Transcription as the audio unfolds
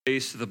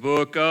To the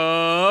book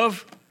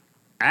of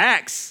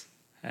Acts.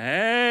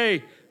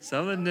 Hey,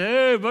 something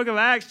new. Book of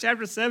Acts,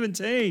 chapter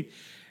 17,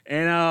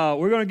 and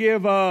we're gonna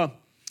give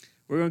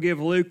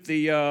Luke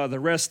the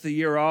rest of the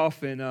year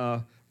off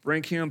and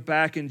bring him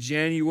back in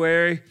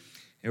January,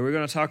 and we're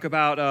gonna talk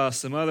about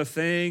some other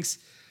things.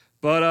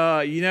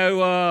 But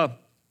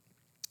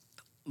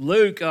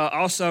Luke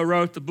also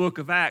wrote the book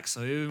of Acts,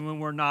 so even when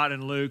we're not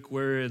in Luke,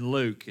 we're in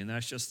Luke, and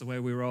that's just the way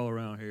we roll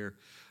around here.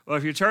 Well,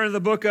 if you turn to the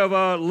book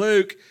of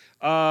Luke,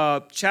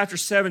 chapter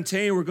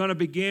 17, we're going to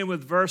begin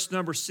with verse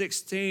number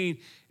 16,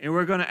 and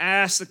we're going to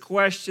ask the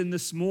question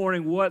this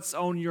morning, what's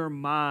on your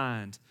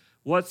mind?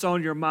 What's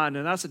on your mind?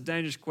 And that's a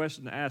dangerous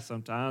question to ask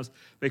sometimes,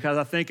 because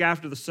I think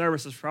after the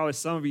service, there's probably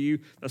some of you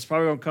that's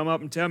probably going to come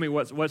up and tell me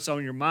what's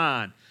on your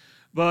mind.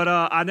 But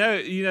I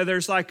know,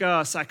 there's like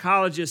a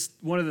psychologist,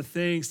 one of the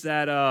things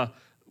that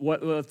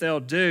what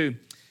they'll do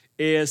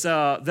is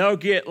they'll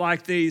get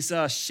like these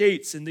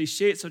sheets, and these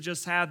sheets will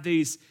just have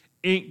these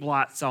ink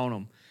blots on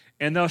them.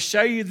 And they'll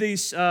show you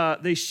these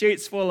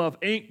sheets full of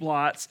ink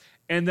blots,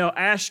 and they'll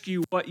ask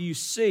you what you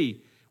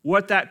see,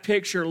 what that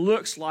picture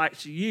looks like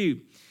to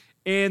you.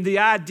 And the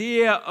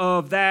idea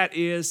of that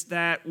is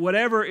that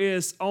whatever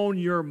is on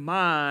your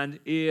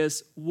mind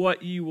is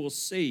what you will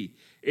see.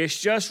 It's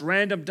just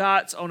random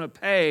dots on a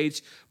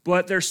page,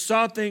 but there's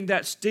something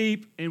that's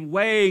deep and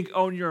weighing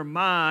on your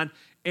mind,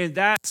 and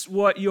that's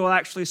what you'll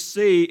actually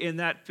see in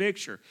that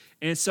picture.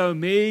 And so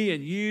me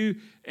and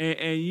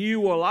you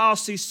will all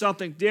see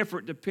something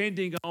different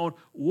depending on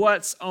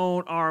what's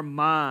on our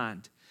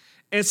mind.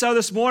 And so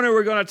this morning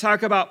we're going to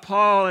talk about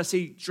Paul as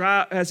he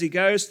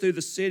goes through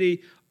the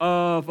city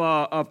of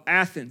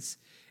Athens.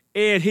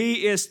 And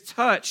he is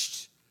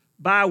touched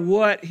by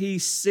what he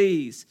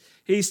sees.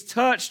 He's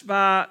touched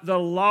by the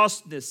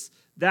lostness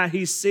that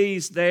he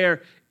sees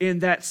there in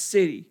that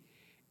city.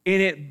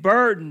 And it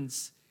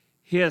burdens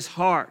his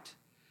heart.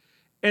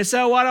 And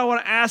so what I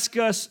want to ask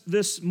us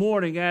this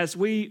morning as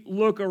we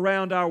look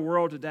around our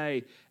world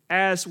today,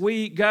 as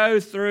we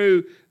go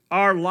through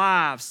our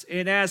lives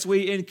and as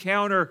we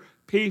encounter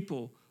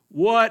people,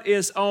 what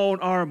is on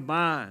our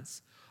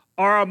minds?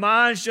 Are our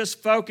minds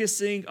just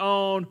focusing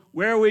on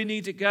where we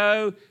need to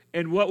go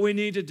and what we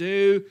need to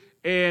do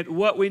and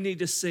what we need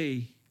to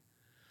see?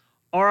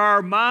 Are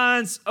our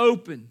minds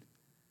open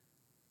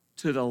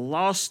to the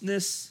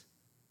lostness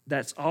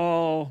that's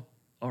all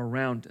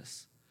around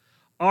us?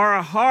 Are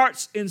our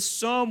hearts in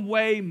some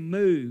way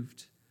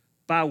moved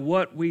by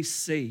what we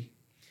see?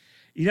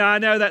 I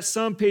know that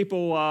some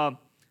people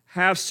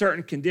have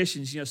certain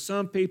conditions.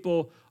 Some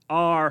people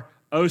are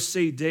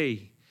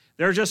OCD.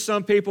 There are just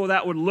some people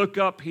that would look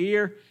up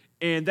here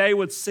and they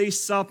would see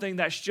something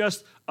that's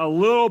just a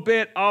little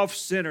bit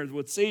off-center.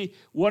 Would see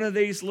one of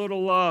these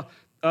little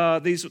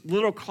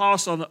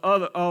cloths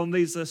on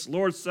this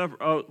Lord's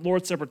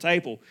Supper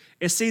table,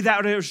 and see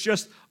that it was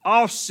just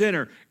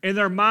off-center, and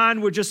their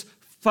mind would just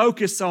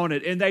focus on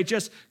it, and they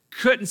just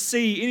couldn't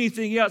see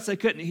anything else. They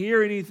couldn't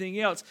hear anything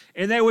else,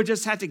 and they would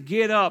just have to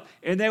get up,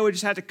 and they would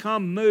just have to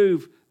come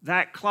move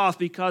that cloth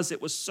because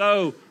it was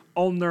so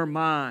on their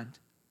mind.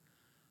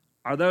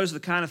 Are those the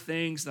kind of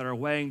things that are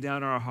weighing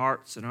down our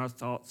hearts and our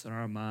thoughts and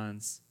our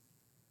minds?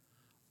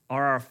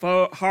 Are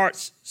our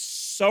hearts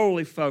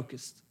solely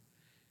focused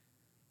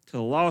to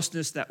the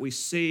lostness that we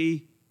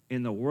see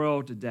in the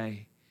world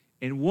today?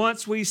 And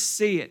once we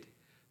see it,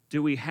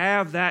 do we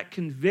have that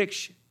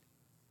conviction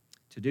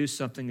to do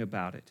something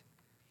about it?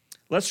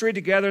 Let's read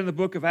together in the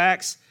book of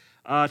Acts,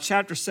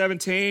 chapter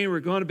 17.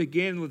 We're going to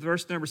begin with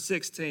verse number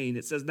 16.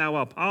 It says, "Now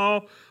while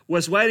Paul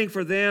was waiting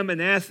for them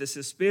in Athens,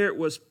 his spirit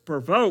was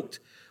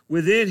provoked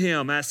within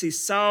him as he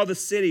saw the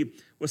city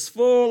was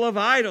full of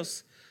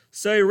idols.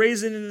 So he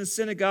reasoned in the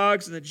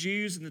synagogues and the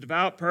Jews and the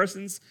devout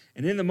persons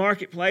and in the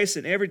marketplace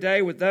and every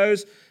day with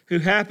those who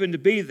happened to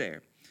be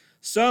there.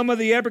 Some of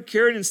the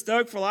Epicurean and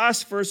Stoic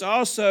philosophers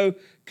also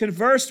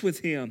conversed with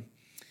him.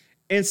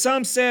 And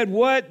some said,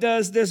 'What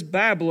does this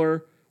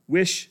babbler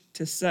wish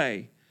to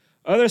say?'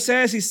 Others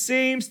says he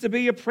seems to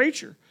be a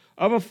preacher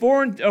of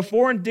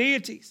foreign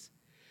deities,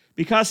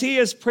 because he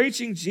is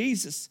preaching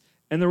Jesus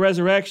and the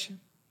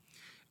resurrection.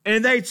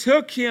 And they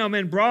took him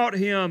and brought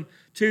him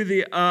to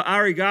the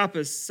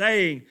Areopagus,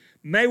 saying,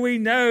 'May we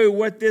know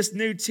what this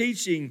new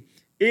teaching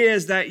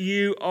is that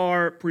you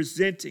are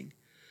presenting?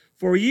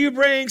 For you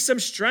bring some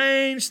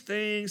strange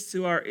things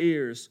to our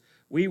ears.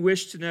 We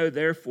wish to know,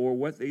 therefore,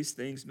 what these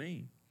things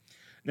mean.'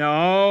 Now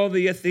all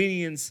the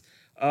Athenians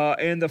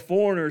and the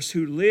foreigners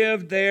who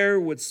lived there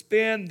would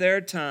spend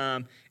their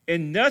time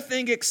in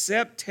nothing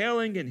except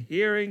telling and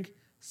hearing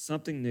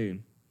something new.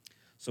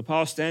 So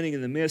Paul, standing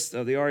in the midst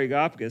of the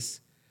Areopagus,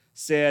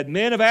 said,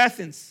 'Men of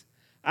Athens,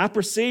 I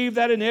perceive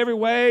that in every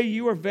way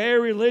you are very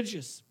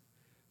religious.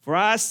 For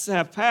I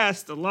have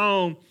passed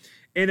along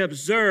and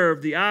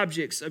observed the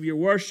objects of your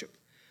worship.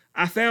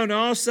 I found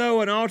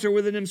also an altar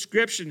with an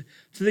inscription,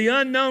 to the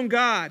unknown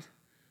God.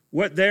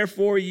 What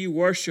therefore you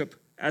worship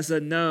as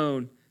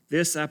unknown,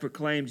 this I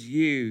proclaim to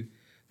you,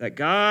 that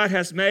God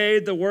has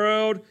made the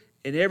world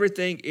and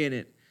everything in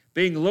it,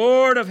 being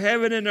Lord of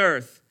heaven and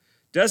earth,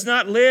 does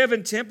not live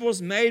in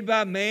temples made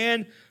by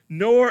man,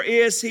 nor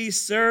is he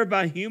served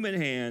by human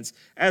hands,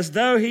 as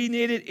though he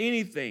needed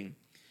anything,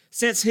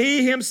 since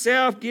he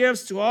himself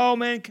gives to all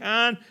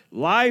mankind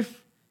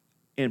life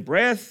and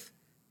breath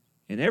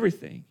and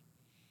everything.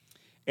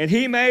 And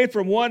he made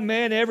from one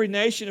man every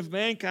nation of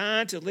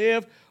mankind to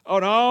live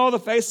on all the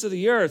face of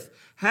the earth,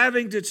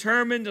 having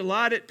determined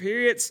allotted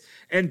periods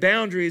and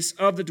boundaries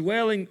of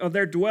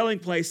their dwelling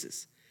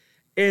places.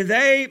 And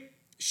they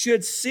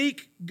should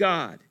seek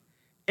God,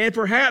 and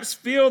perhaps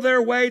feel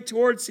their way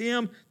towards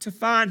him to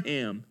find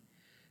him.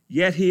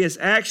 Yet he is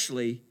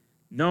actually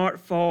not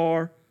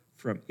far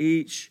from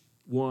each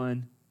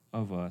one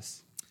of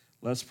us.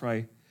 Let's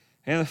pray.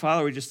 Heavenly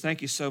Father, we just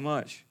thank you so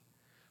much,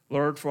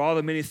 Lord, for all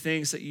the many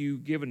things that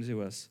you've given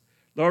to us.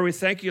 Lord, we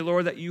thank you,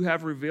 Lord, that you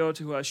have revealed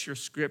to us your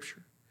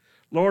scripture.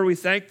 Lord, we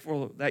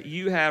thankful that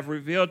you have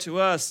revealed to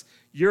us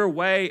your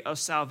way of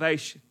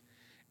salvation.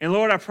 And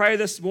Lord, I pray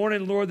this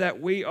morning, Lord,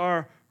 that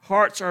our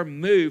hearts are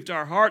moved,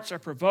 our hearts are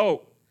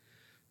provoked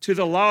to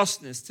the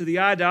lostness, to the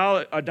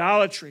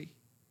idolatry,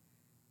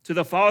 to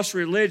the false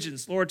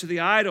religions, Lord, to the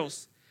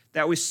idols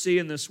that we see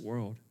in this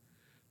world.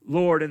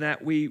 Lord, and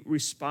that we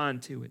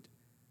respond to it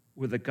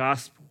with the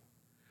gospel.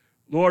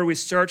 Lord, we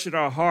search at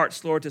our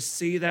hearts, Lord, to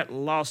see that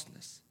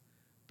lostness,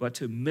 but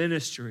to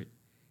minister it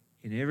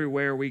in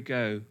everywhere we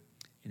go,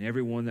 in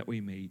everyone that we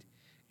meet.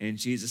 In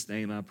Jesus'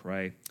 name I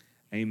pray.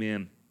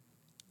 Amen.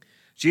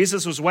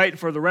 Jesus was waiting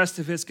for the rest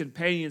of his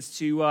companions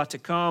to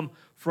come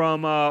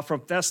from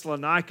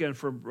Thessalonica and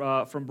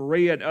from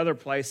Berea and other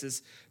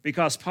places,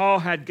 because Paul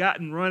had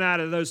gotten run out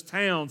of those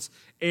towns,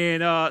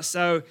 and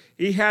so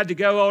he had to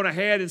go on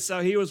ahead, and so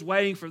he was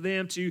waiting for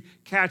them to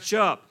catch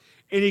up.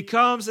 And he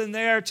comes in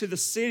there to the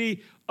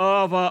city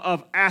of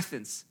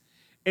Athens.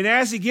 And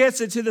as he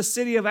gets into the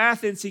city of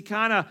Athens, he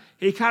kind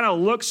of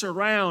looks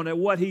around at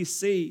what he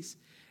sees.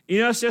 You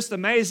know, it's just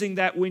amazing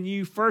that when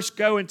you first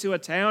go into a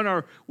town,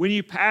 or when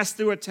you pass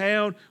through a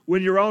town,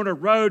 when you're on a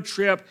road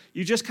trip,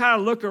 you just kind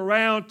of look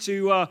around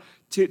to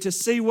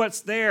see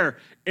what's there.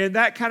 And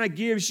that kind of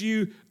gives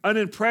you an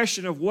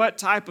impression of what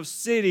type of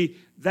city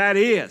that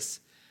is.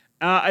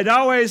 It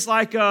always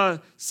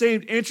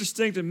seemed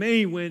interesting to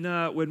me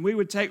when we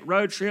would take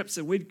road trips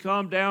and we'd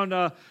come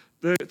down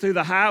through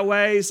the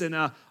highways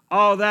and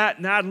all that,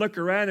 and I'd look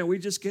around and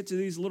we'd just get to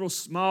these little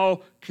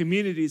small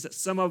communities that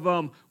some of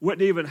them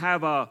wouldn't even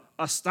have a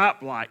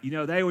stoplight. You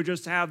know, they would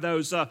just have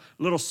those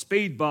little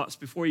speed bumps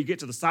before you get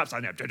to the stop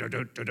sign.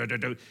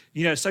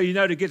 You know, so you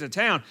know to get to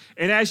town.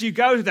 And as you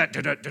go to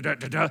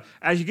that,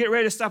 as you get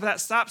ready to stop at that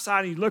stop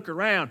sign, and you look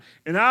around,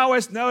 and I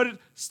always noted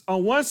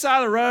on one side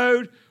of the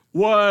road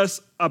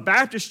was a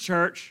Baptist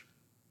church,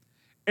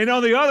 and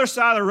on the other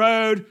side of the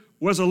road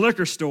was a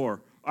liquor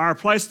store or a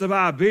place to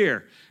buy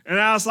beer. And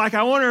I was like,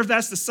 I wonder if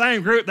that's the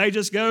same group. They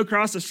just go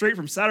across the street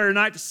from Saturday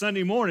night to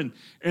Sunday morning,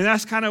 and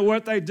that's kind of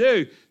what they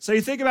do. So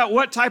you think about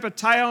what type of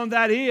town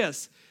that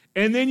is.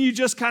 And then you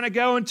just kind of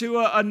go into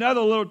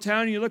another little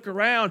town, and you look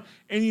around,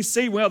 and you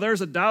see, well, there's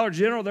a Dollar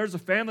General, there's a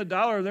Family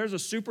Dollar, there's a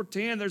Super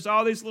 10, there's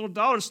all these little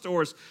dollar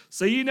stores.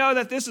 So you know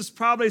that this is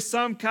probably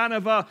some kind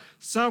of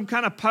podunk,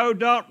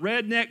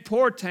 redneck,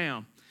 poor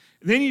town.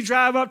 And then you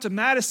drive up to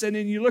Madison,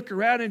 and you look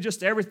around, and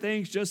just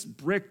everything's just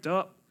bricked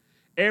up.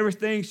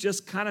 Everything's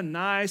just kind of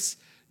nice.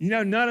 You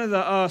know, none of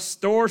the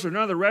stores or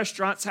none of the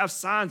restaurants have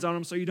signs on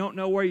them, so you don't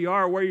know where you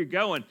are or where you're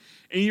going.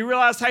 And you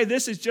realize, hey,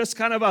 this is just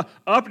kind of a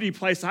uppity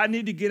place. I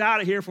need to get out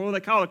of here before they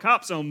call the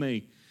cops on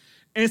me.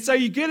 And so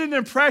you get an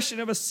impression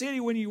of a city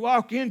when you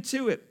walk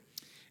into it.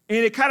 And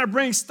it kind of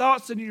brings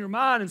thoughts into your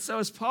mind. And so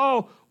as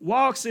Paul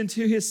walks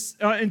into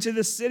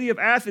the city of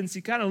Athens,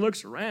 he kind of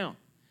looks around.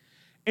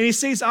 And he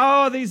sees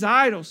all these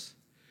idols.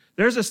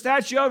 There's a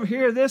statue over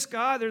here of this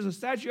God. There's a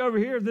statue over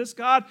here of this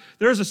God.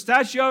 There's a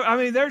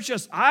statue, there's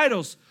just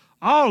idols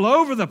all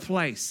over the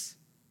place.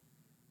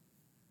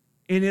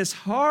 And his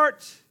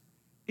heart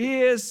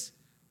is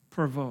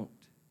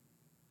provoked.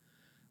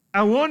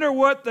 I wonder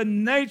what the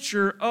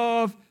nature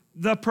of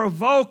the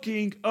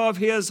provoking of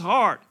his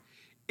heart.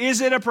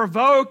 Is it a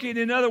provoking,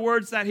 in other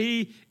words, that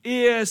he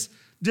is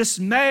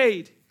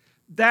dismayed,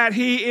 that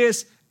he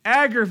is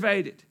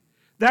aggravated,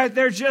 that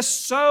there's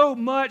just so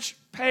much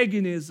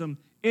paganism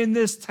in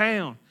this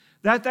town,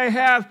 that they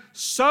have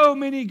so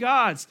many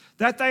gods,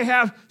 that they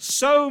have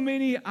so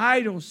many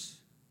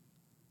idols?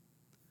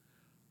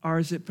 Or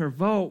is it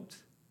provoked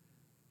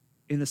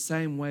in the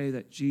same way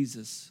that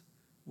Jesus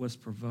was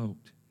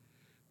provoked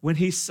when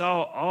he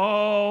saw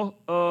all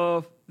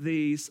of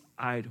these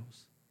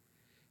idols?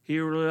 He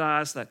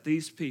realized that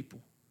these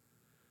people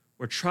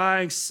were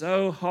trying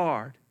so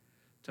hard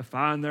to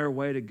find their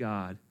way to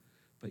God,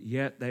 but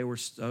yet they were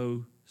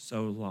so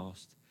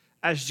lost.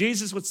 As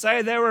Jesus would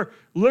say, they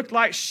looked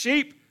like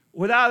sheep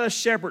without a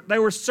shepherd. They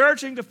were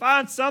searching to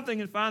find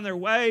something and find their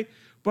way,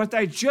 but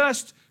they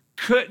just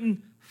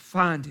couldn't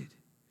find it.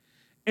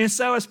 And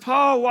so as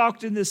Paul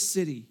walked in this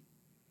city,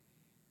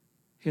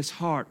 his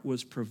heart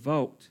was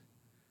provoked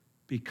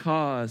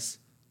because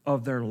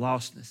of their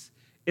lostness.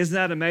 Isn't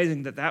that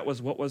amazing that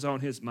was what was on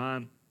his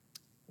mind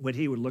when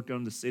he would look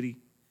on the city?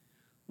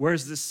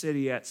 Where's this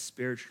city at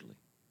spiritually?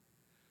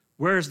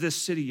 Where is this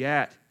city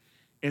at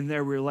in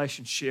their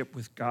relationship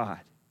with God?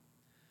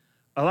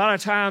 A lot of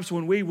times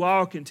when we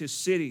walk into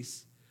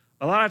cities,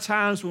 a lot of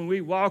times when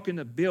we walk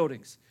into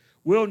buildings,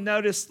 we'll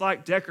notice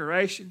like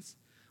decorations.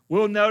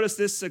 We'll notice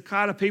this is the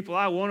kind of people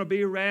I want to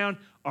be around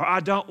or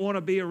I don't want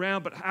to be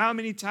around. But how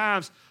many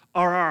times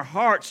are our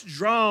hearts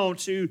drawn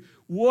to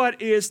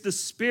what is the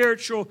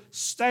spiritual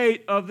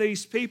state of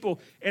these people?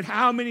 And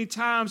how many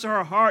times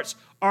our hearts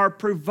are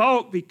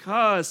provoked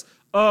because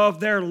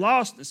of their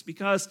lostness?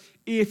 Because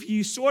if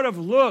you sort of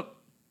look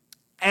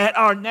at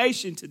our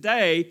nation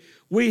today,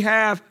 we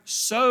have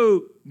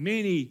so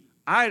many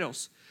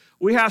idols.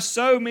 We have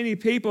so many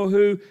people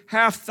who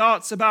have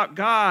thoughts about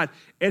God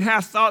and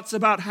have thoughts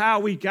about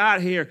how we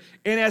got here.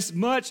 And as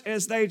much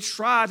as they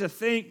try to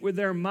think with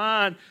their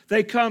mind,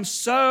 they come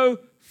so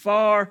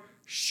far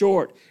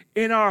short.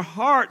 In our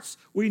hearts,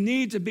 we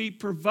need to be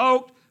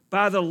provoked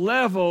by the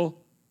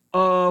level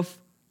of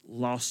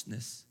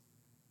lostness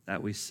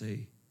that we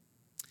see.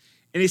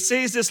 And he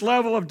sees this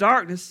level of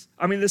darkness,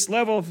 this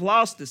level of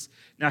lostness.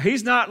 Now,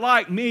 he's not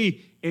like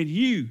me and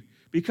you,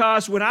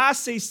 because when I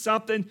see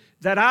something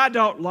that I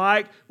don't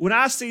like, when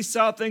I see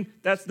something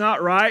that's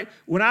not right,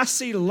 when I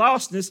see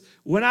lostness,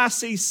 when I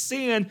see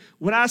sin,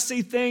 when I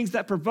see things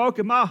that provoke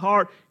in my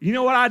heart, you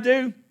know what I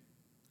do?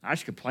 I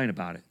just complain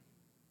about it.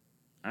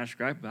 I just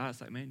gripe about it.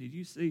 It's like, man, did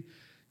you see,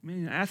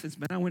 Athens,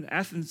 man, I went to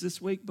Athens this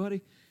week,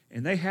 buddy,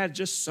 and they had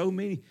just so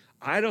many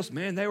idols,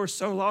 man. They were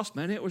so lost,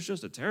 man. It was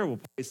just a terrible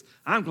place.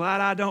 I'm glad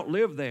I don't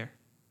live there.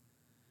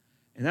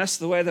 And that's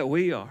the way that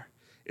we are.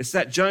 It's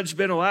that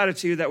judgmental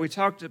attitude that we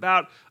talked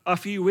about a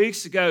few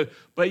weeks ago.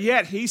 But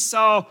yet he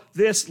saw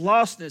this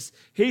lostness.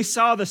 He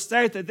saw the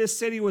state that this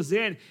city was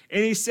in.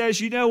 And he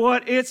says, you know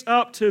what? It's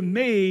up to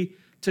me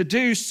to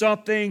do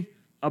something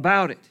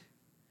about it.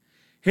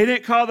 He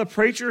didn't call the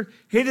preacher.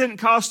 He didn't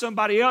call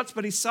somebody else.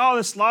 But he saw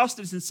this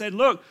lostness and said,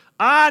 look,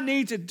 I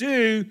need to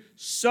do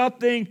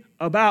something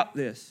about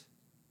this.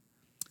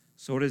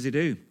 So what does he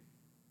do?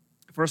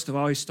 First of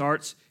all, he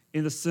starts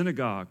in the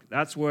synagogue.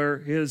 That's where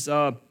his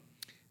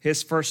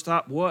first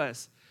stop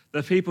was.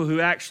 The people who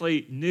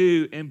actually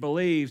knew and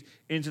believed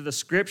into the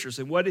Scriptures.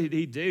 And what did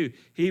he do?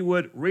 He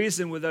would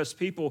reason with those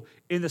people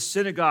in the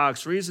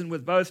synagogues, reason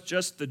with both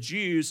just the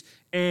Jews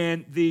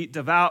and the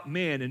devout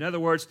men. In other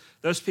words,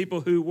 those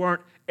people who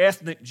weren't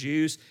ethnic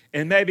Jews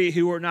and maybe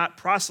who were not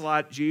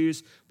proselyte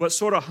Jews, but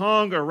sort of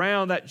hung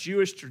around that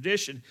Jewish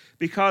tradition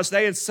because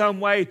they in some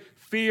way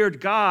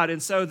feared God,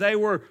 and so they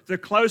were the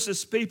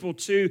closest people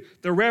to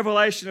the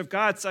revelation of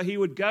God. So he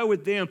would go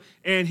with them,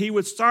 and he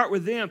would start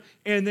with them,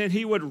 and then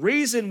he would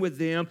reason with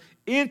them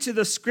into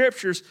the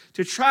Scriptures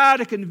to try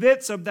to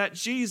convince them that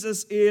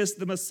Jesus is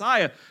the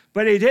Messiah.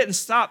 But he didn't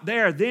stop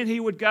there. Then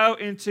he would go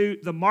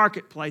into the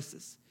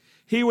marketplaces.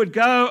 He would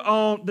go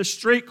on the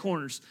street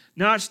corners.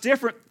 Now, it's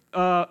different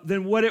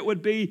than what it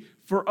would be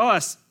for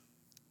us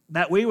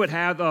that we would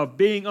have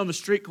being on the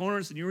street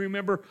corners. And you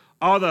remember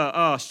all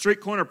the street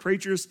corner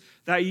preachers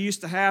that you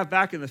used to have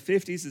back in the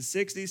 50s and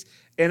 60s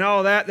and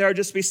all that. There would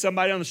just be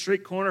somebody on the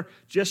street corner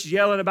just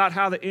yelling about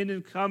how the end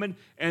is coming,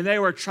 and they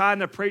were trying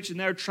to preach and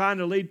they were trying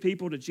to lead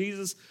people to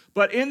Jesus.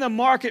 But in the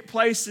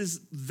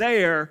marketplaces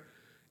there,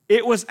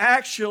 it was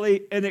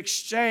actually an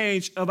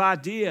exchange of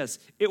ideas.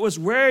 It was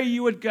where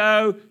you would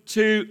go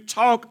to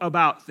talk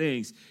about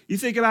things. You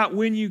think about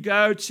when you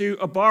go to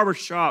a barber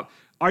shop,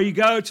 or you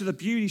go to the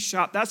beauty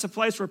shop. That's a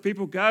place where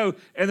people go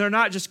and they're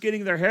not just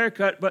getting their hair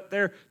cut, but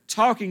they're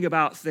talking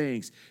about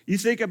things. You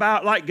think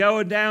about like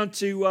going down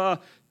to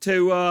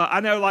I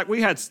know like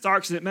we had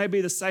Starks, and it may be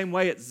the same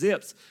way at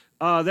Zips.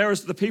 There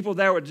was the people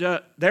there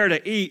were there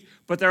to eat,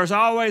 but there was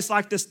always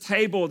like this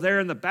table there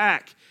in the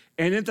back.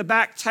 And at the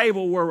back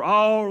table were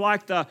all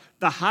like the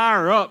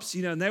higher ups,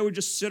 and they would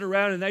just sit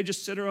around and they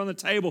just sit around the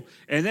table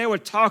and they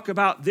would talk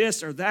about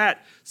this or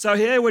that. So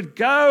they would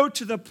go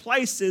to the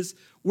places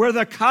where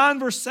the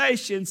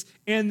conversations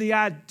and the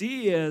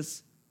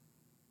ideas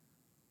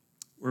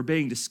were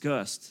being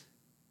discussed.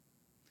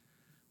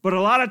 But a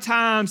lot of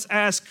times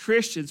as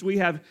Christians, we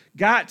have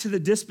got to the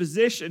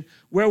disposition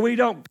where we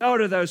don't go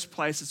to those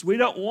places. We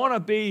don't want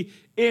to be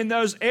in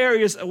those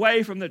areas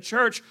away from the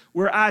church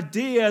where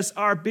ideas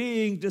are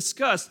being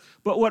discussed.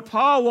 But what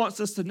Paul wants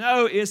us to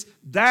know is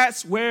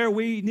that's where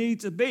we need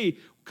to be.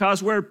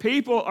 Because where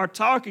people are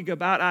talking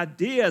about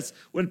ideas,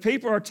 when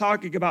people are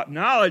talking about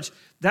knowledge,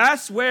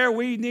 that's where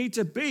we need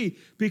to be,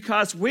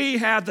 because we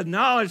have the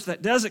knowledge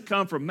that doesn't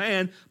come from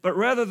man, but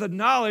rather the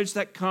knowledge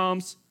that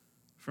comes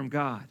from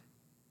God.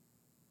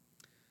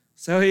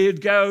 So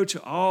he'd go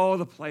to all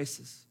the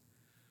places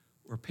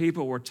where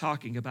people were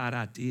talking about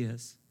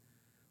ideas,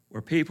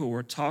 where people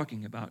were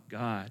talking about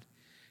God,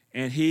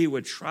 and he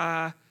would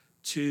try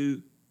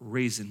to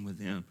reason with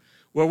them.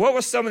 Well, what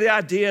were some of the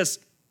ideas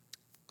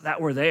that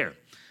were there?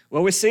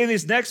 Well, we see in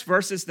these next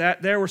verses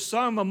that there were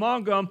some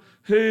among them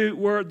who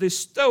were the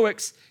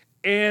Stoics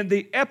and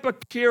the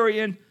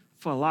Epicurean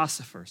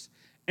philosophers.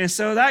 And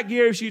so that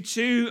gives you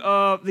two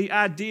of the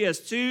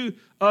ideas, two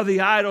of the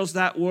idols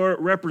that were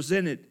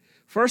represented.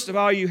 First of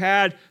all, you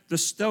had the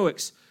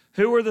Stoics.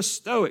 Who were the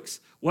Stoics?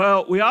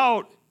 Well, we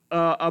all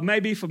may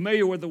be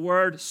familiar with the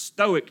word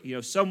stoic,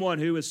 someone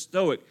who is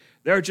stoic.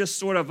 They're just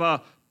sort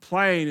of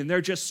plain, and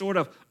they're just sort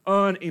of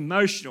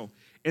unemotional.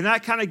 And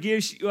that kind of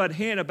gives you a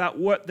hint about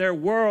what their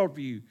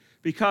worldview,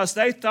 because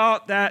they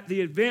thought that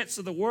the events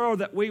of the world,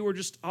 that we were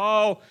just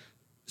all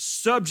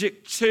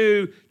subject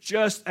to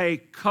just a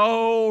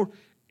cold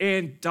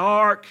and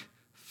dark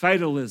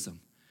fatalism.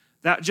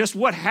 That just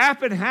what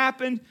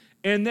happened,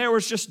 and there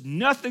was just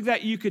nothing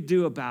that you could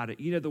do about it.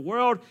 The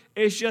world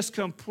is just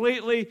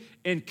completely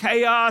in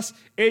chaos.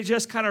 It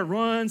just kind of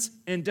runs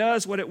and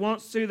does what it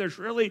wants to. There's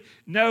really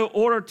no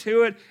order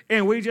to it,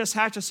 and we just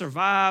have to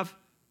survive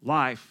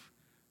life.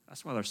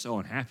 That's why they're so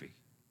unhappy.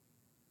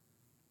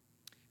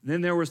 And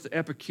then there was the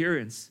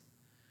Epicureans.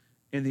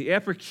 And the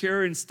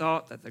Epicureans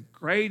thought that the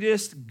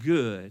greatest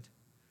good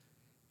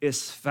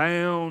is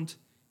found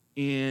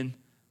in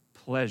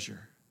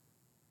pleasure.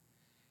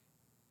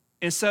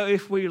 And so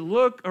if we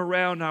look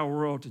around our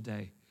world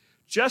today,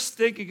 just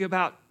thinking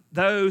about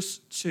those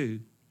two,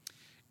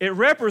 it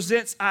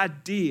represents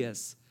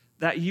ideas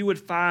that you would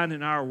find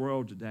in our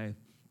world today.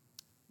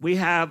 We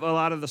have a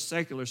lot of the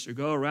secularists who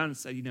go around and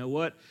say, you know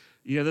what?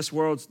 This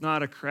world's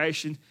not a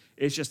creation.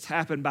 It's just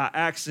happened by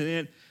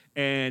accident.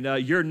 And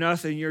you're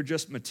nothing. You're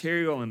just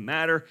material and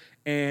matter.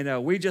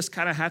 And we just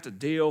kind of have to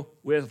deal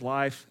with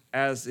life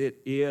as it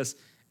is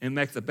and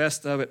make the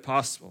best of it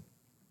possible.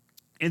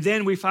 And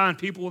then we find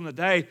people in the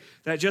day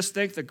that just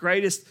think the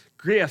greatest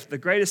gift, the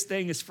greatest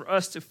thing is for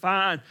us to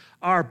find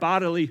our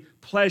bodily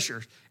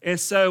pleasures. And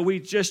so we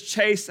just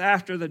chase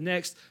after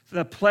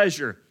the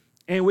pleasure.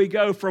 And we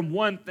go from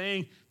one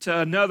thing to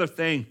another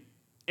thing.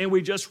 And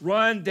we just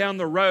run down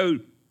the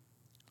road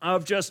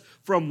of just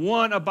from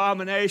one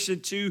abomination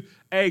to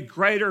a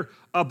greater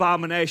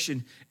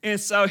abomination. And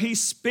so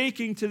he's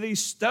speaking to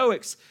these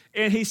Stoics,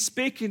 and he's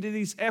speaking to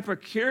these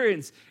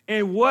Epicureans,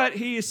 and what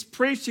he is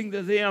preaching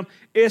to them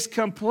is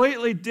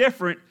completely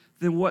different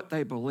than what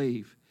they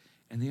believe.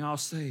 And they all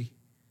say,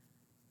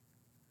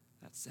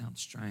 that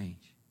sounds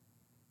strange.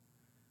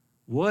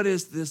 What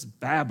is this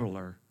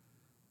babbler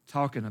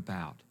talking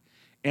about?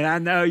 And I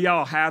know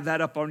y'all have that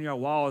up on your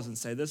walls and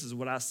say, this is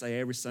what I say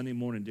every Sunday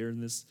morning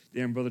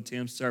during Brother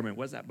Tim's sermon.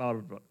 What's that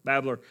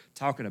babbler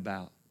talking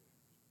about?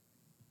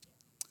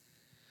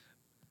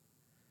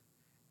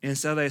 And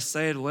so they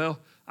said, well,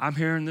 I'm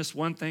hearing this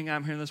one thing,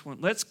 I'm hearing this one.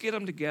 Let's get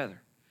them together.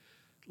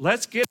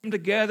 Let's get them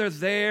together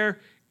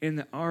there in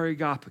the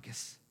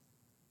Areopagus.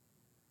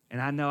 And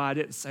I know I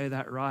didn't say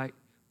that right,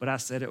 but I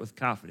said it with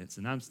confidence,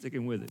 and I'm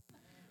sticking with it.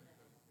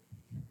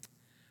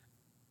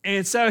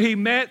 And so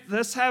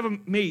let's have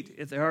them meet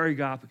at the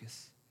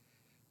Areopagus,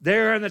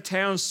 there in the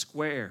town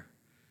square,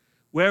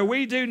 where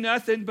we do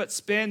nothing but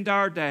spend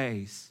our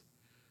days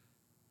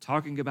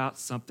talking about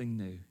something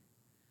new.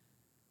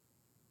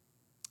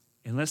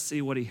 And let's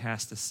see what he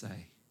has to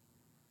say.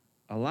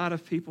 A lot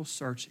of people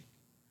searching,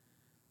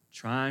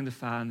 trying to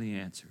find the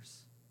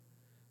answers,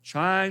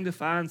 trying to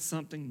find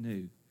something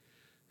new.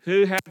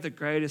 Who had the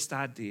greatest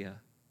idea?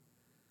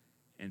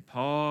 And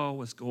Paul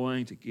was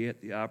going to get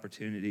the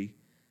opportunity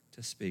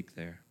to speak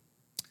there.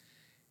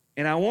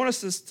 And I want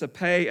us to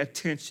pay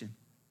attention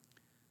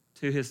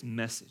to his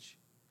message.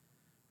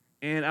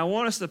 And I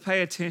want us to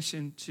pay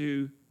attention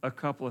to a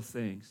couple of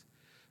things.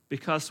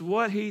 Because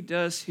what he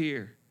does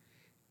here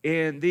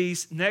in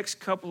these next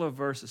couple of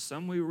verses,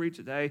 some we read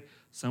today,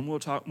 some we'll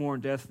talk more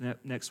in depth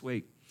next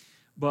week.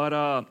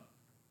 But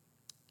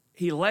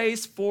he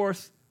lays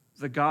forth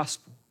the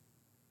gospel.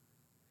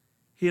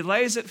 He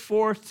lays it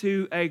forth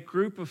to a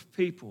group of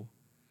people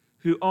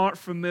who aren't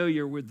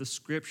familiar with the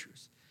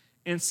scriptures.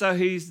 And so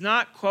he's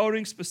not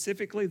quoting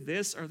specifically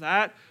this or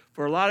that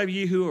for a lot of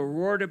you who are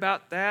worried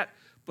about that,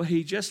 but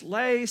he just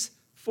lays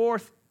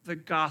forth the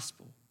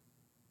gospel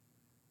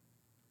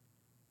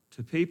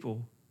to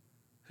people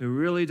who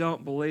really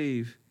don't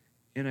believe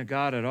in a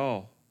God at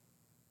all,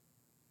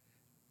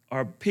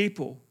 are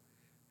people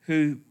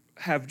who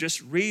have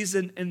just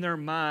reasoned in their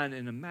mind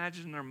and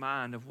imagined in their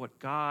mind of what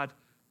God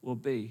will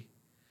be.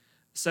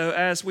 So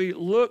as we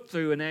look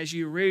through and as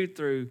you read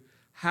through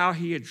how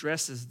he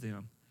addresses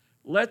them,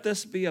 let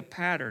this be a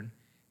pattern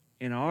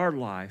in our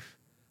life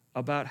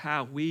about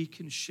how we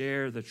can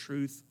share the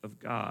truth of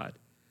God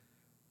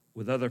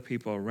with other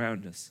people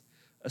around us,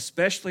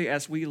 especially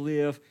as we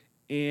live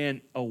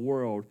in a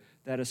world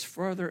that is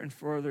further and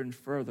further and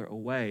further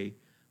away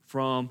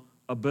from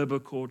a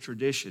biblical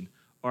tradition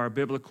or a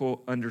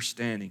biblical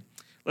understanding.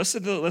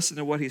 Listen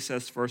to what he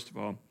says first of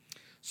all.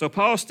 So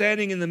Paul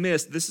standing in the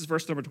midst, this is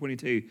verse number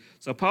 22.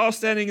 So Paul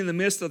standing in the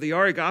midst of the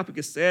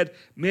Areopagus said,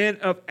 "Men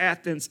of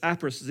Athens, I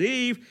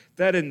perceive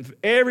that in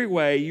every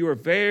way you are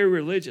very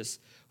religious.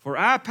 For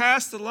I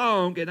passed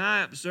along and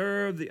I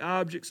observed the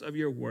objects of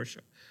your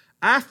worship.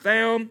 I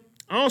found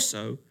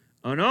also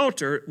an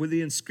altar with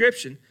the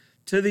inscription,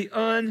 'To the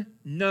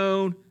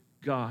unknown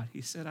God.'" He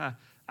said,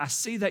 I I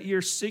see that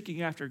you're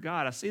seeking after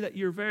God. I see that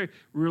you're very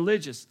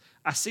religious.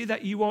 I see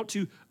that you want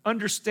to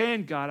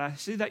understand God. I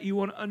see that you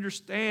want to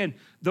understand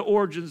the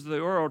origins of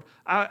the world.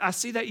 I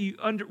see that you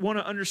want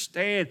to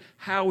understand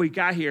how we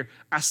got here.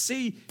 I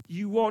see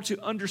you want to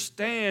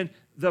understand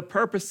the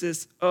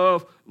purposes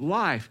of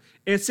life.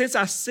 And since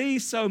I see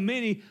so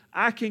many,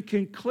 I can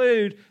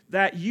conclude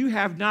that you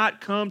have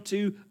not come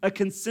to a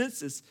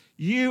consensus.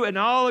 You and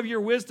all of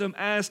your wisdom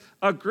as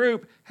a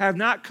group have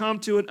not come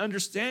to an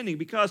understanding,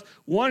 because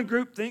one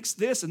group thinks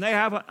this and they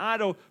have an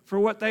idol for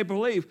what they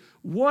believe.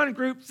 One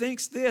group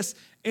thinks this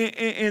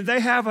and they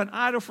have an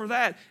idol for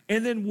that.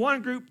 And then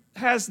one group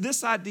has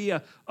this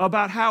idea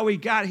about how we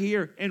got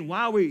here and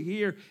why we're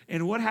here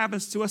and what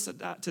happens to us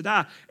to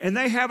die. And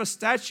they have a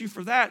statue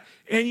for that.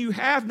 And you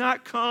have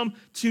not come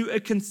to a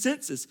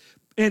consensus.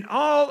 And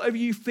all of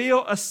you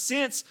feel a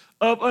sense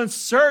of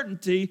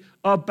uncertainty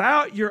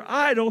about your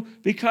idol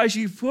because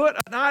you put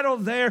an idol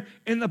there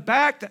in the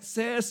back that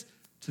says,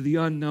 to the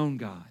unknown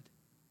God.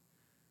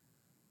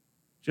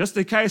 Just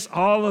in case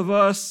all of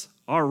us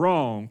are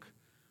wrong,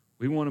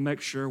 we want to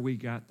make sure we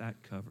got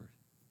that covered.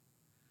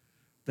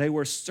 They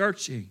were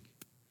searching,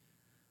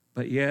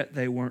 but yet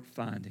they weren't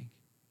finding.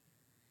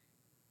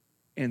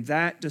 And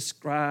that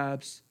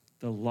describes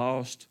the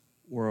lost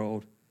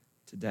world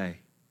today.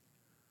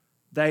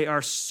 They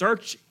are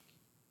searching.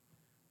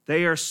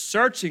 They are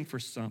searching for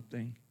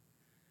something,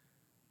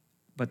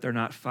 but they're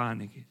not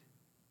finding it.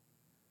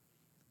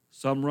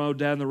 Some rode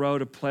down the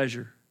road of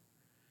pleasure,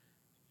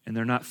 and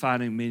they're not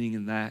finding meaning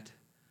in that.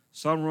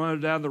 Some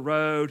rode down the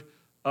road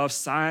of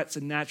science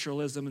and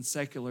naturalism and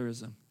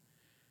secularism,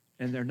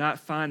 and they're not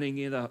finding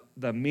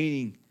the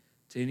meaning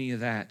to any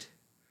of that.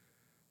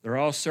 They're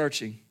all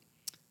searching,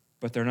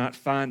 but they're not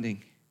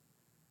finding.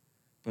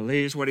 But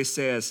here's what he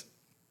says.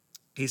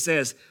 He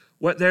says,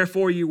 what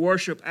therefore you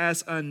worship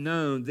as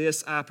unknown,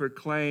 this I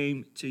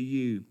proclaim to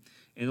you.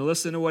 And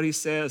listen to what he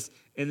says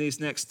in these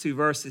next two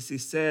verses. He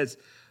says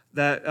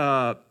that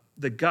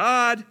the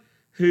God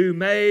who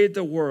made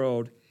the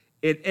world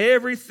and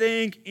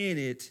everything in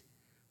it,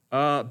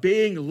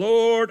 being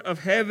Lord of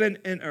heaven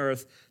and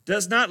earth,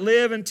 does not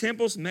live in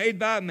temples made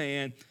by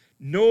man,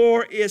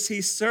 nor is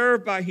he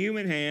served by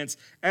human hands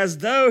as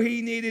though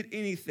he needed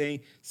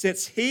anything,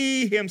 since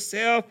he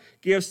himself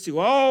gives to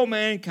all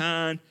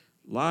mankind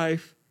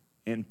life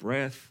and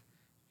breath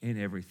and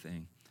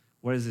everything.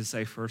 What does it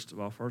say first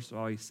of all? First of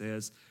all, he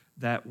says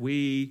that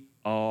we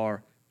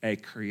are a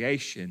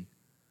creation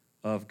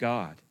of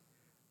God.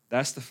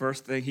 That's the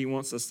first thing he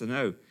wants us to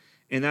know.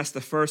 And that's the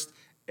first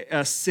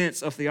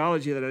sense of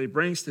theology that he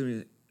brings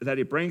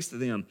to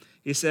them.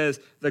 He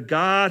says, the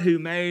God who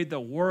made the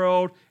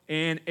world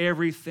and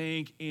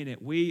everything in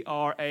it. We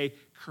are a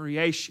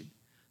creation.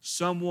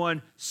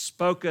 Someone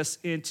spoke us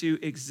into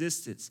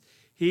existence.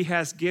 He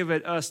has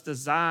given us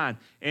design,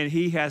 and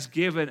he has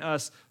given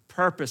us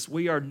purpose.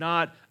 We are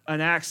not an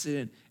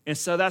accident. And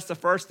so that's the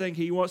first thing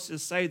he wants to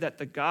say, that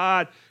the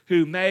God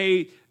who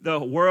made the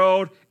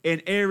world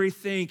and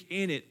everything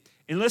in it.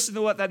 And listen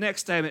to what that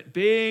next statement,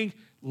 being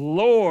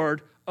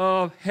Lord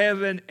of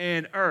heaven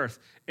and earth.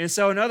 And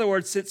so in other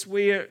words, since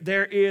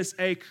there is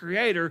a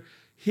creator,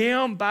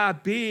 him by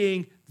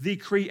being the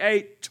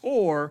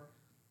creator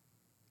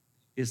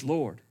is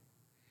Lord.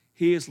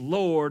 He is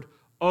Lord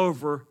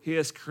over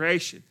his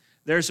creation.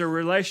 There's a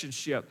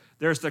relationship.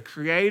 There's the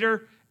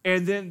creator,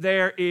 and then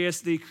there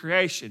is the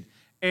creation.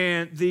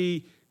 And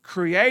the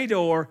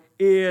creator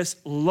is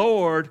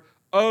Lord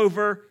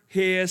over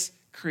his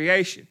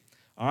creation.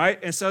 All right?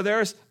 And so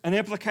there's an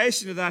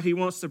implication of that he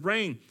wants to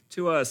bring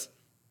to us.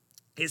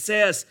 It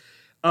says,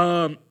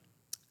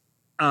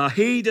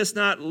 he does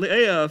not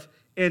live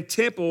in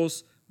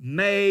temples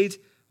made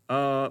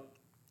by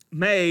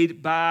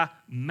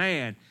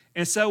man.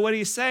 And so what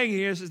he's saying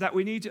here is that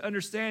we need to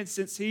understand,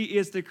 since he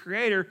is the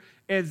creator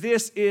and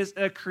this is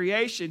a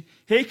creation,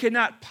 he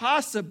cannot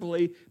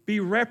possibly be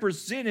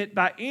represented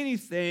by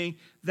anything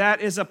that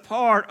is a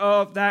part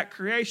of that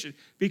creation,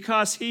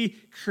 because he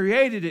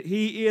created it.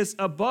 He is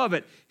above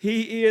it.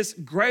 He is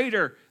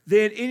greater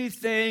than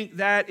anything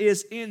that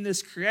is in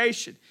this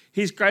creation.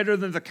 He's greater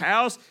than the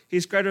cows.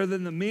 He's greater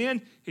than the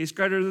men. He's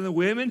greater than the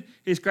women.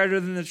 He's greater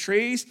than the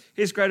trees.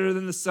 He's greater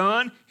than the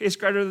sun. He's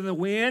greater than the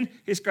wind.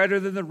 He's greater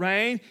than the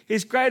rain.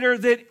 He's greater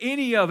than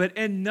any of it,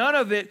 and none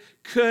of it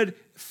could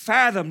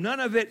fathom. None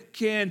of it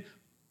can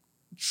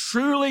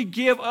truly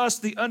give us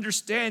the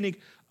understanding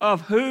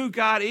of who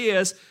God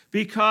is,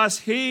 because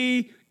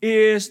he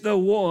is the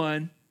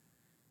one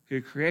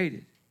who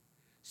created.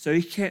 So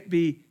he can't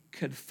be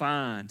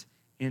confined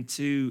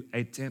into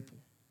a temple.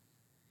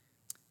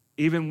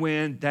 Even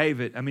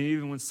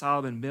when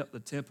Solomon built the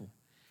temple,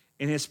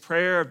 in his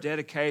prayer of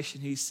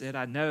dedication, he said,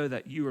 I know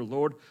that you are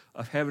Lord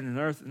of heaven and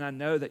earth, and I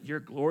know that your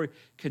glory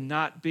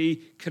cannot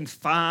be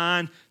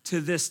confined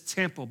to this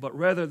temple, but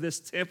rather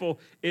this temple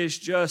is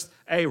just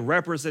a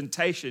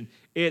representation.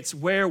 It's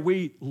where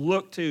we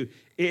look to.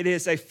 It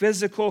is a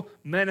physical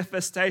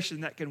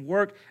manifestation that can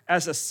work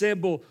as a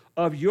symbol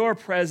of your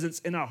presence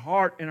in our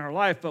heart, in our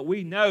life, but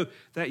we know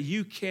that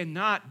you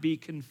cannot be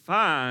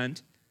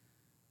confined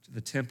to to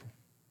the temple.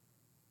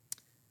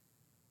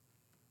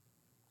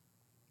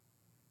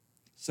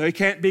 So he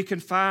can't be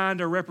confined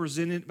or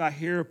represented by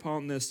here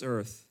upon this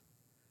earth,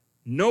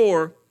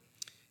 nor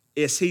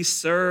is he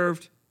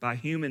served by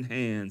human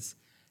hands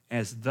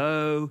as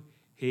though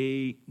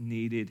he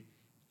needed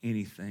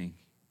anything.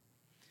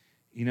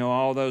 You know,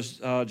 all those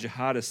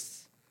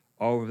jihadists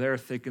over there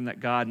thinking that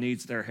God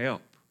needs their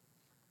help.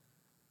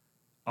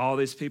 All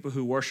these people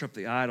who worship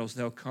the idols,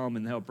 they'll come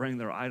and they'll bring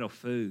their idol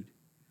food.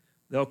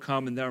 They'll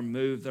come and they'll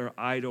move their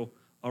idol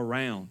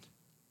around.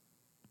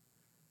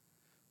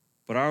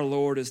 But our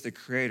Lord is the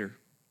creator,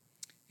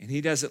 and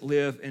he doesn't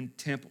live in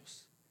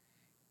temples,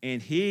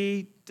 and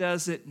he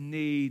doesn't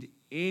need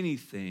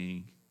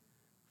anything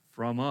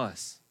from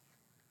us.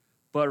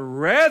 But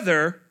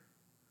rather,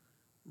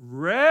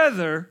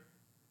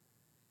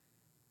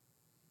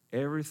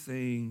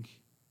 everything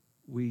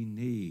we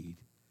need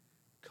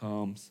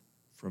comes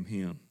from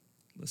him.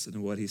 Listen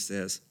to what he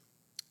says.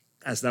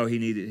 As though he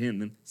needed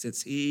him,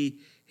 since he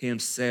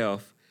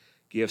himself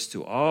gives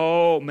to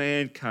all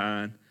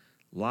mankind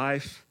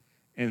life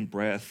and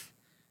breath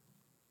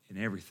and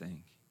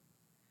everything.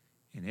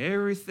 And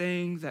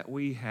everything that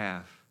we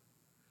have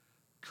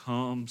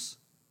comes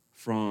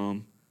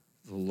from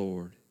the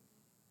Lord.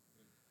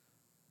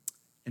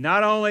 And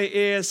not only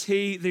is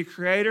he the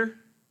creator,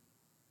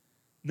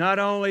 not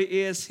only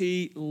is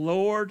he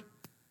Lord,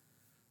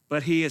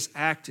 but he is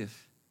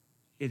active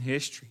in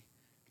history.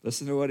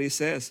 Listen to what he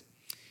says.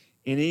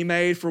 And he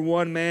made for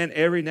one man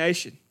every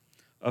nation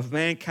of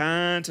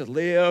mankind to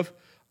live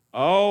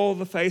all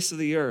the face of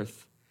the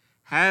earth,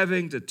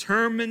 having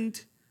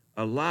determined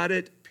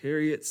allotted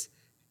periods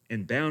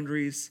and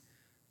boundaries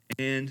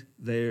and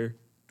their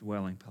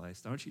dwelling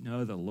place. Don't you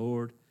know the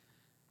Lord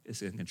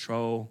is in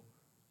control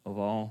of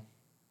all?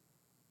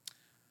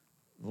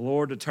 The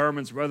Lord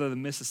determines whether the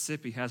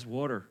Mississippi has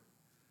water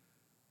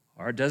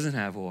or it doesn't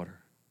have water.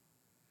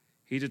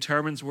 He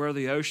determines where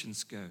the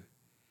oceans go.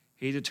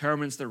 He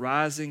determines the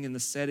rising and the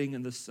setting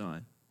of the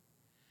sun.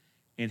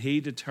 And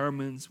he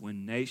determines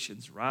when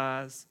nations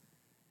rise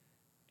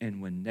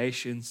and when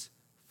nations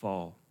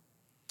fall.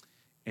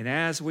 And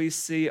as we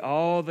see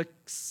all the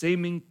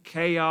seeming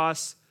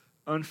chaos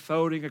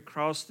unfolding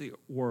across the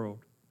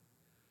world,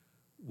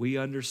 we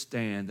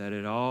understand that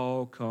it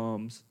all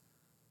comes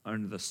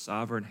under the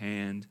sovereign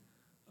hand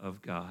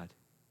of God.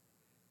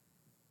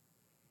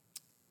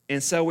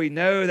 And so we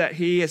know that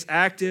he is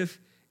active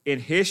in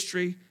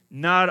history,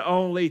 not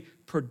only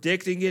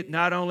predicting it,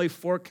 not only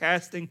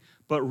forecasting,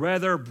 but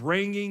rather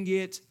bringing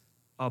it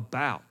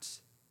about.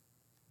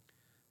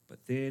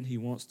 But then he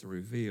wants to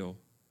reveal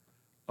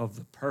of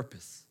the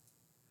purpose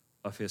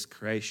of his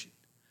creation,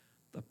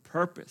 the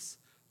purpose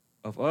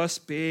of us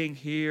being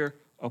here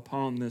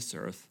upon this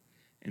earth.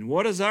 And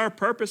what is our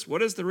purpose?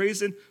 What is the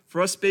reason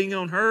for us being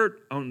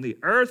on the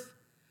earth?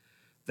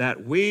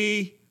 That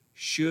we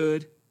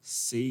should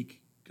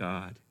seek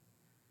God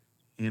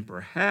and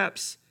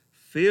perhaps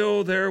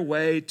feel their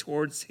way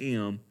towards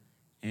him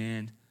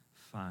and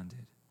find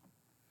it.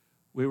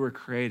 We were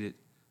created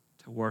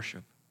to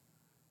worship.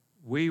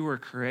 We were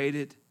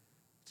created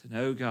to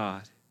know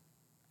God.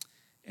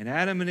 And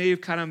Adam and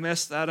Eve kind of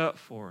messed that up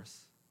for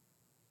us.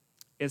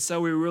 And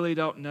so we really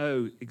don't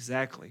know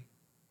exactly,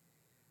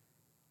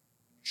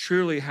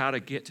 truly how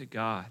to get to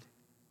God.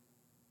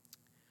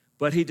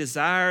 But he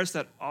desires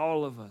that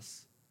all of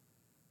us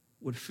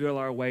would feel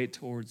our way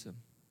towards him.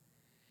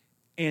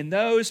 And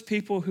those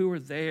people who were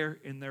there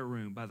in their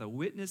room, by the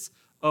witness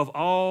of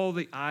all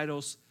the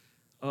idols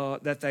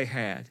that they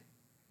had,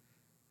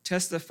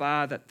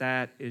 testify that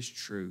that is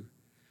true.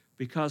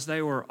 Because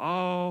they were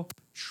all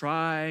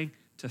trying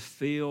to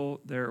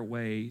feel their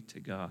way to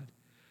God.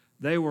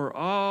 They were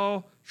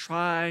all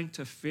trying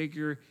to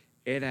figure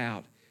it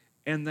out.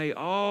 And they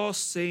all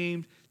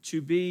seemed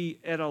to be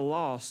at a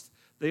loss.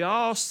 They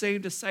all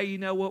seemed to say, you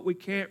know what, we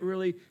can't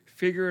really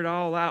figure it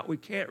all out. We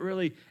can't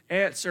really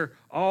answer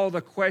all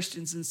the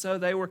questions. And so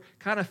they were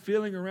kind of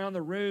feeling around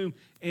the room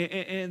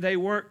and they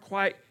weren't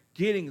quite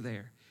getting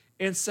there.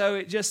 And so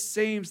it just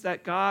seems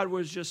that God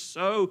was just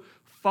so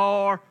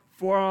far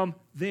from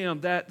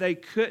them that they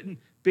couldn't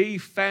be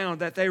found,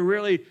 that they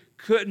really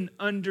couldn't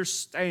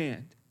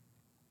understand.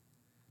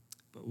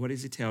 But what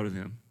does he tell to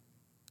them?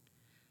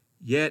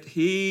 Yet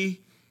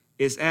he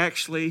is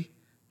actually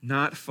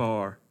not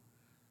far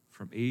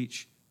from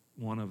each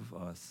one of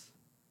us.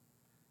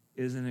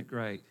 Isn't it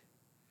great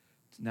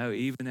to know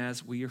even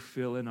as we are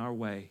feeling our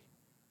way,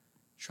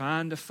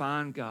 trying to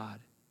find God,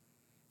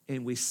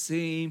 and we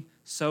seem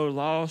so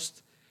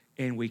lost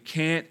and we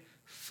can't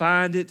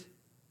find it,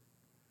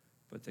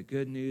 but the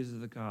good news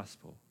of the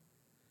gospel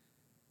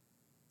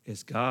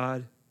is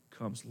God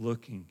comes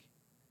looking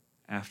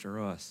after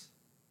us.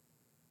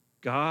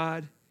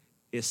 God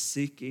is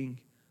seeking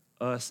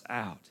us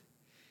out.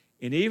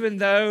 And even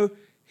though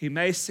he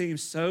may seem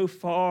so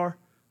far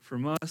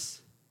from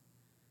us,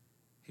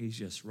 he's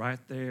just right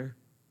there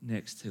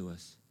next to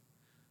us,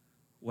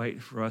 waiting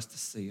for us to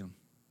see him.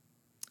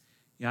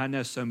 Yeah, I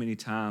know so many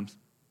times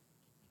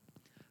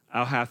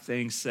I'll have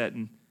things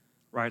sitting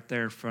right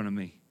there in front of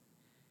me.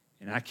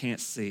 and I can't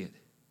see it,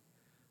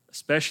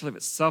 especially if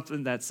it's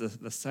something that's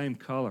the same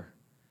color.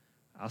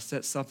 I'll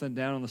set something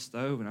down on the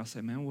stove, and I'll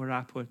say, man, where did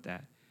I put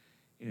that?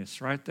 And it's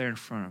right there in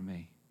front of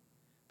me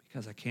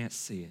because I can't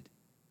see it.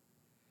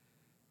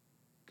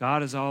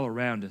 God is all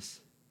around us.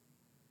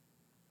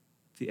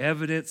 The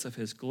evidence of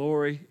his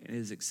glory and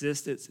his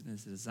existence and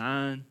his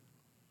design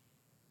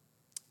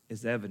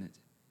is evident.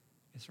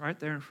 It's right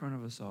there in front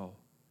of us all.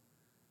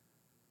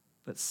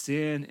 But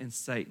sin and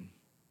Satan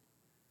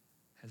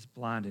has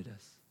blinded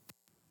us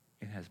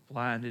and has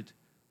blinded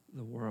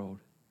the world.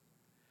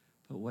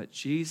 But what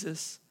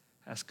Jesus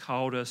has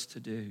called us to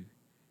do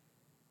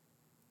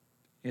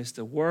is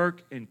to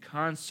work in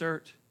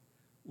concert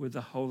with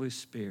the Holy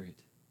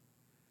Spirit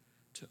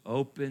to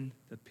open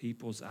the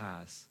people's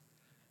eyes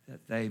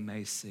that they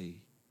may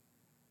see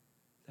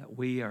that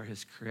we are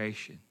his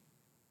creation,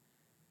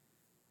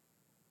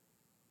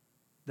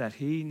 that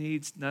he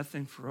needs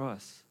nothing for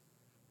us,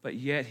 but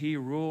yet he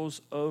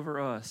rules over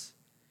us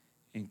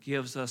and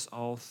gives us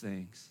all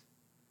things,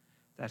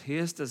 that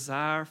his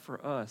desire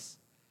for us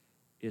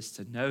is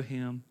to know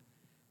him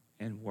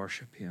and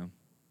worship him.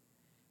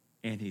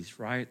 And he's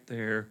right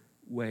there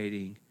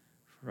waiting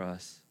for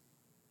us.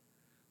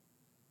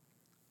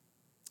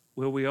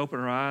 Will we open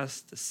our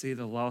eyes to see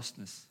the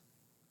lostness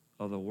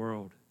of the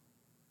world?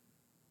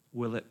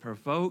 Will it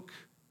provoke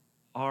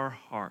our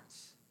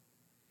hearts?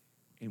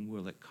 And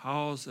will it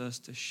cause us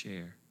to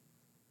share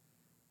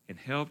and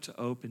help to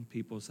open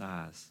people's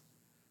eyes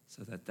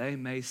so that they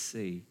may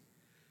see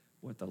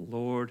what the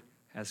Lord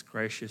has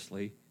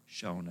graciously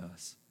shown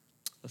us?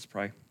 Let's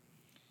pray.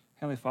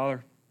 Heavenly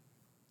Father,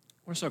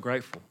 we're so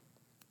grateful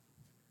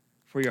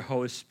for your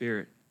Holy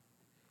Spirit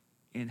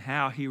and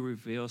how he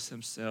reveals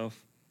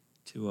himself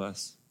to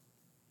us.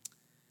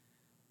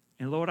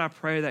 And Lord, I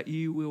pray that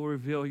you will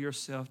reveal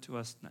yourself to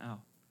us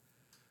now.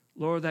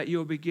 Lord, that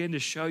you'll begin to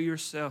show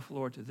yourself,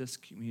 Lord, to this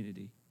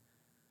community.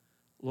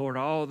 Lord,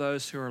 all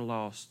those who are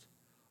lost,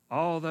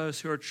 all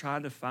those who are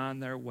trying to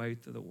find their way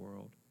through the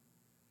world.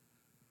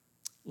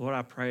 Lord,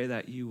 I pray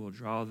that you will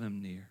draw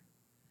them near.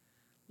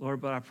 Lord,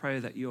 but I pray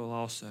that you will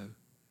also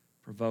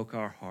provoke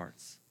our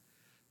hearts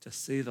to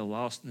see the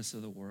lostness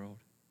of the world.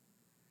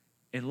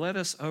 And let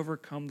us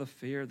overcome the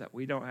fear that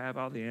we don't have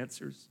all the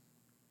answers.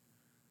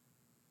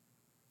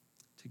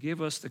 To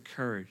give us the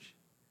courage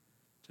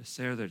to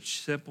share the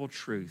simple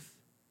truth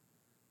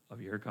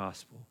of your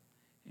gospel.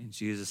 In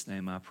Jesus'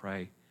 name I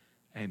pray.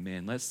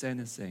 Amen. Let's stand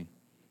and sing.